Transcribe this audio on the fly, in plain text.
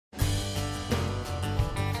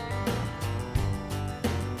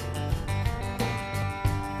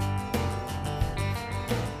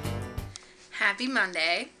Happy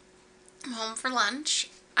Monday. I'm home for lunch.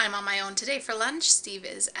 I'm on my own today for lunch. Steve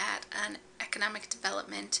is at an economic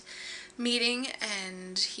development meeting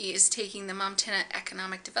and he is taking the Montana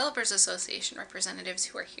Economic Developers Association representatives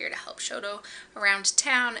who are here to help Shoto around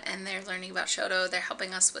town, and they're learning about Shoto. They're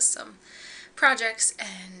helping us with some projects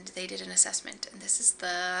and they did an assessment, and this is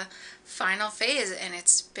the final phase, and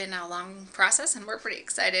it's been a long process and we're pretty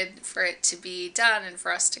excited for it to be done and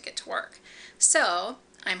for us to get to work. So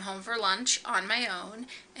I'm home for lunch on my own,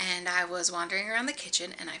 and I was wandering around the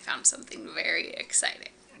kitchen and I found something very exciting.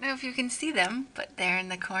 I don't know if you can see them, but there in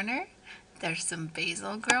the corner there's some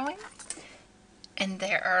basil growing, and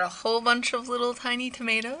there are a whole bunch of little tiny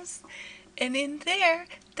tomatoes, and in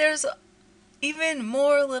there's even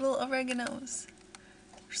more little oreganos.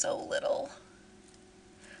 They're so little.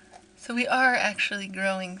 So we are actually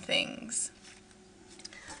growing things.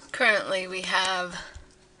 Currently we have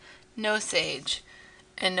no sage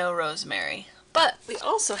and no rosemary, but we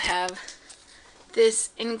also have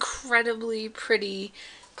this incredibly pretty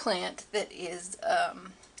plant that is a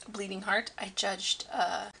bleeding heart. I judged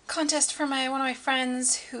a contest for one of my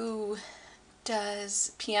friends who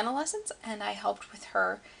does piano lessons, and I helped with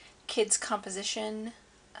her kids composition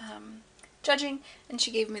judging, and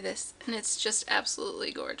she gave me this, and it's just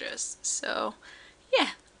absolutely gorgeous. So yeah,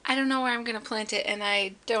 I don't know where I'm gonna plant it, and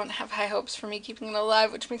I don't have high hopes for me keeping it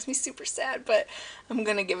alive, which makes me super sad, but I'm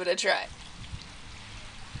gonna give it a try.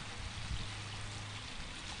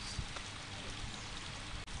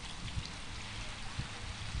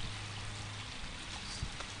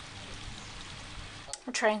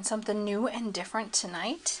 We're trying something new and different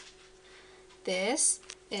tonight. This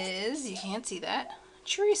is, you can't see that,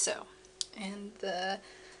 chorizo, and the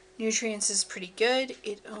nutrients is pretty good.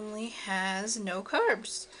 It only has no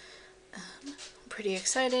carbs. I'm pretty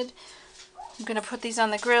excited. I'm gonna put these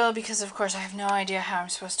on the grill because of course I have no idea how I'm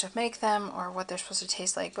supposed to make them or what they're supposed to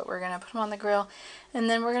taste like, but we're gonna put them on the grill and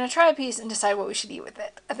then we're gonna try a piece and decide what we should eat with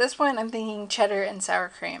it. At this point I'm thinking cheddar and sour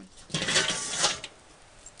cream.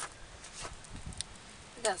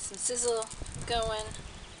 Got some sizzle going.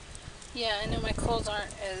 Yeah, I know my coals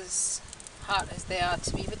aren't as hot as they ought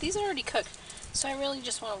to be, but these are already cooked, so I really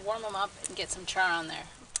just want to warm them up and get some char on there.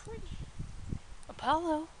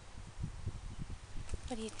 Apollo,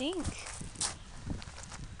 what do you think?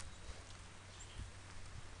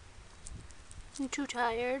 You too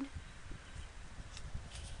tired?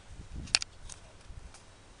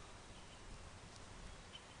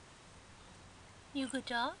 You good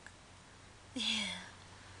dog? Yeah.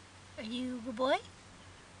 Are you a good boy?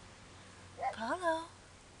 Apollo.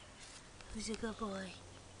 Who's a good boy?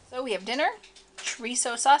 So we have dinner,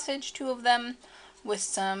 chorizo sausage, 2 of them, with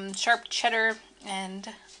some sharp cheddar and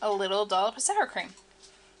a little dollop of sour cream.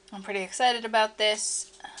 I'm pretty excited about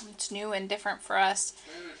this. It's new and different for us.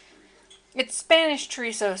 It's Spanish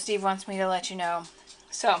chorizo, Steve wants me to let you know.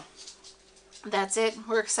 So that's it.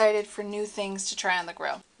 We're excited for new things to try on the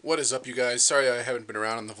grill. What is up, you guys? Sorry I haven't been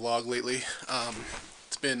around on the vlog lately.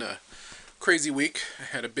 It's been a crazy week. I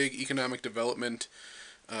had a big economic development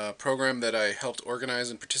program that I helped organize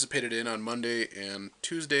and participated in on Monday and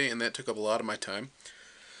Tuesday, and that took up a lot of my time.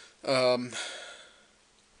 And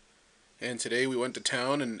today we went to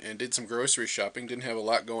town and did some grocery shopping. Didn't have a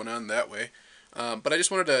lot going on that way. But I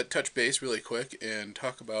just wanted to touch base really quick and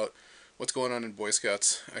talk about what's going on in Boy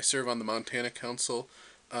Scouts. I serve on the Montana Council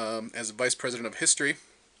as a Vice President of History,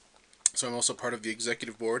 so I'm also part of the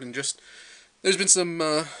Executive Board, and just there's been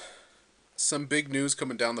some big news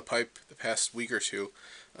coming down the pipe the past week or two.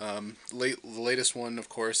 The latest one, of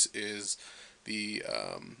course, is the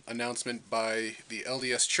announcement by the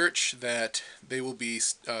LDS Church that they will be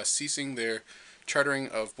ceasing their chartering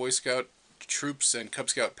of Boy Scout troops and Cub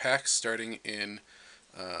Scout packs starting in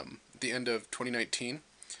the end of 2019.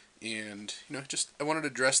 And just I wanted to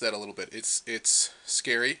address that a little bit. It's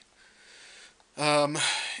scary.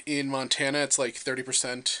 In Montana, it's like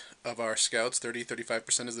 30% of our scouts.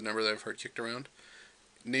 30-35% is the number that I've heard kicked around.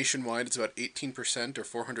 Nationwide, it's about 18% or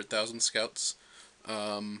 400,000 scouts.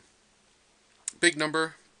 Big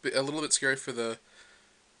number, a little bit scary for the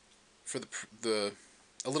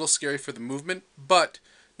a little scary for the movement, but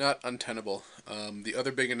not untenable. The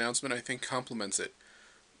other big announcement, I think, complements it.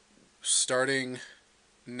 Starting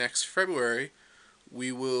next February,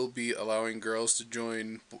 we will be allowing girls to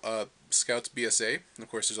join Scouts BSA. And of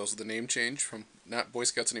course, there's also the name change from not Boy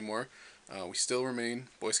Scouts anymore. We still remain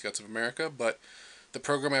Boy Scouts of America, but the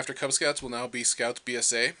program after Cub Scouts will now be Scouts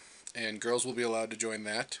BSA, and girls will be allowed to join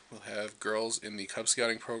that. We'll have girls in the Cub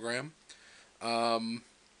Scouting program.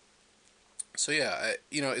 So yeah,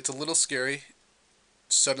 it's a little scary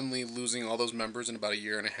suddenly losing all those members in about a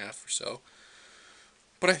year and a half or so.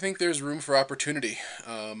 But I think there's room for opportunity.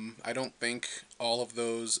 I don't think all of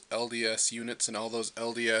those LDS units and all those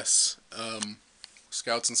LDS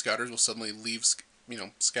scouts and scouters will suddenly leave,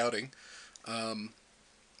 scouting. Um,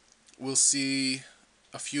 we'll see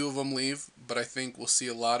a few of them leave, but I think we'll see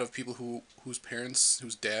a lot of people whose parents,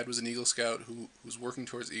 whose dad was an Eagle Scout, who's working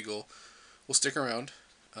towards Eagle, will stick around.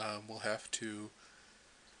 We'll have to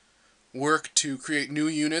work to create new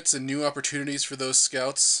units and new opportunities for those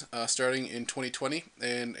scouts starting in 2020,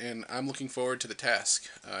 and I'm looking forward to the task.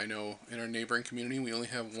 I know in our neighboring community we only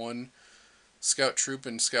have one scout troop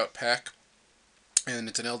and scout pack, and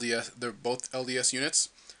it's an LDS. They're both LDS units.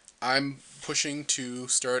 I'm pushing to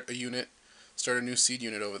start a new seed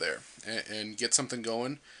unit over there, and get something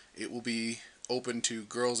going. It will be open to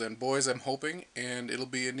girls and boys, I'm hoping, and it'll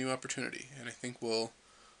be a new opportunity, and I think we'll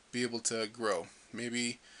be able to grow.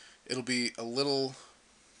 Maybe it'll be a little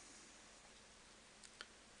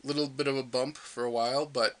bit of a bump for a while,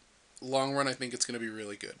 but long run I think it's going to be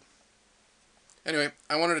really good. Anyway,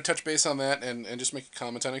 I wanted to touch base on that and just make a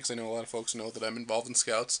comment on it because I know a lot of folks know that I'm involved in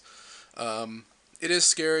Scouts. It is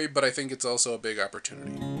scary, but I think it's also a big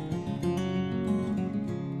opportunity.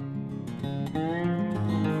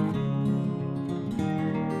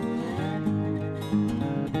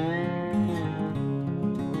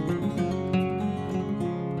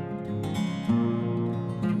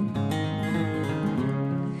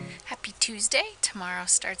 Happy Tuesday. Tomorrow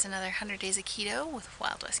starts another 100 Days of Keto with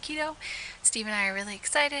Wild West Keto. Steve and I are really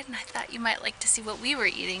excited, and I thought you might like to see what we were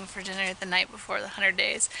eating for dinner the night before the 100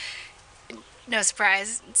 days. No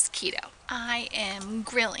surprise, it's keto. I am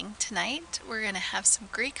grilling tonight. We're going to have some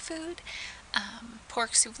Greek food,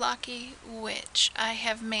 pork souvlaki, which I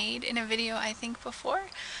have made in a video I think before.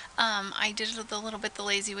 I did it a little bit the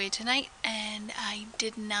lazy way tonight, and I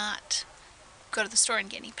did not go to the store and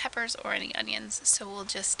get any peppers or any onions, so we'll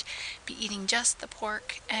just be eating just the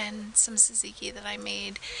pork and some tzatziki that I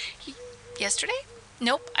made yesterday?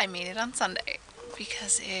 Nope, I made it on Sunday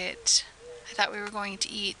because I thought we were going to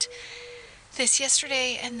eat this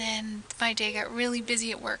yesterday, and then my day got really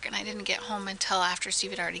busy at work and I didn't get home until after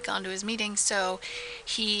Steve had already gone to his meeting, so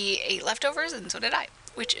he ate leftovers and so did I,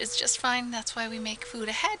 which is just fine. That's why we make food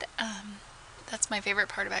ahead. That's my favorite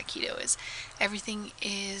part about keto is everything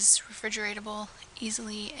is refrigeratable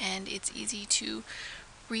easily, and it's easy to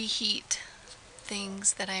reheat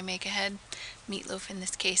things that I make ahead. Meatloaf in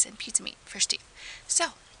this case, and pizza meat for Steve.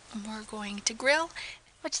 So we're going to grill.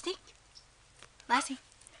 What you think? Lassie,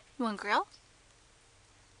 you want grill?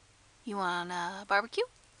 You want barbecue?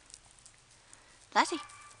 Lassie?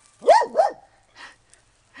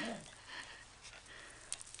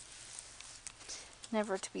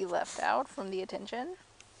 Never to be left out from the attention.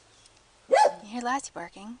 You hear Lassie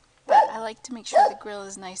barking, but I like to make sure the grill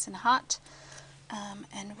is nice and hot,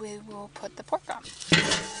 and we will put the pork on.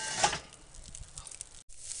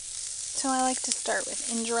 So I like to start with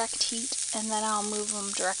indirect heat, and then I'll move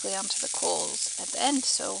them directly onto the coals at the end.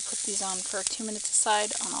 So we'll put these on for 2 minutes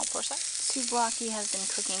aside on all 4 sides. Souvlaki has been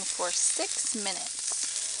cooking for 6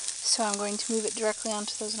 minutes, so I'm going to move it directly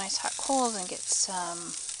onto those nice hot coals and get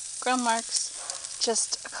some grill marks.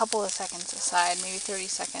 Just a couple of seconds aside, maybe 30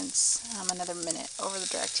 seconds, another minute over the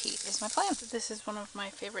direct heat is my plan. This is one of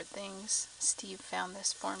my favorite things. Steve found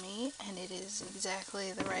this for me, and it is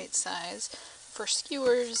exactly the right size for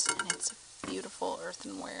skewers, and it's a beautiful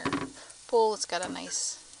earthenware bowl. It's got a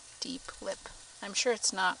nice deep lip. I'm sure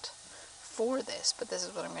it's not for this, but this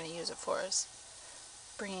is what I'm going to use it for, is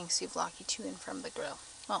bringing souvlaki to and from the grill.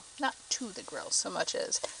 Well, not to the grill so much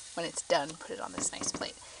as when it's done, put it on this nice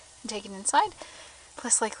plate and take it inside.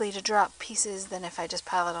 Less likely to drop pieces than if I just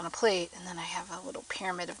pile it on a plate and then I have a little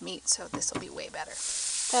pyramid of meat, so this will be way better.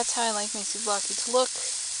 That's how I like my souvlaki to look.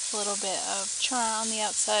 A little bit of char on the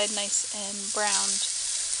outside, nice and browned.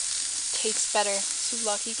 Tastes better.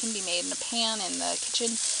 Souvlaki can be made in a pan in the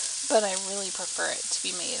kitchen, but I really prefer it to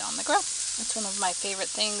be made on the grill. It's one of my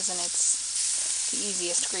favorite things, and it's the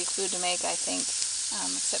easiest Greek food to make, I think,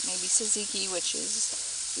 except maybe tzatziki, which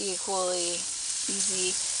is equally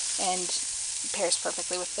easy and pairs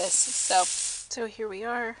perfectly with this. So here we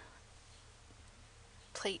are,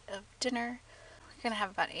 plate of dinner. We're gonna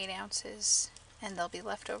have about 8 ounces, and there'll be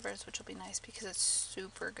leftovers, which will be nice because it's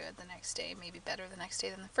super good the next day, maybe better the next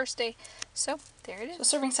day than the first day. So there it is. So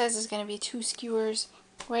serving size is going to be 2 skewers,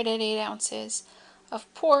 right at 8 ounces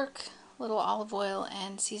of pork, little olive oil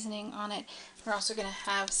and seasoning on it. We're also going to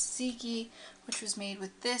have tzatziki, which was made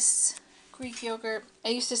with this Greek yogurt. I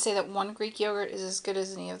used to say that one Greek yogurt is as good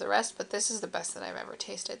as any of the rest, but this is the best that I've ever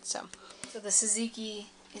tasted. So the tzatziki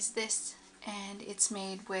is this, and it's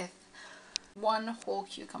made with 1 whole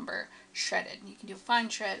cucumber shredded. You can do a fine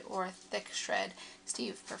shred or a thick shred.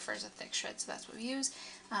 Steve prefers a thick shred, so that's what we use.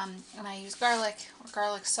 And I use garlic or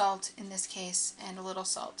garlic salt in this case, and a little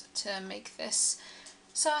salt to make this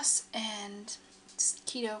sauce, and it's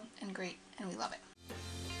keto and great, and we love it.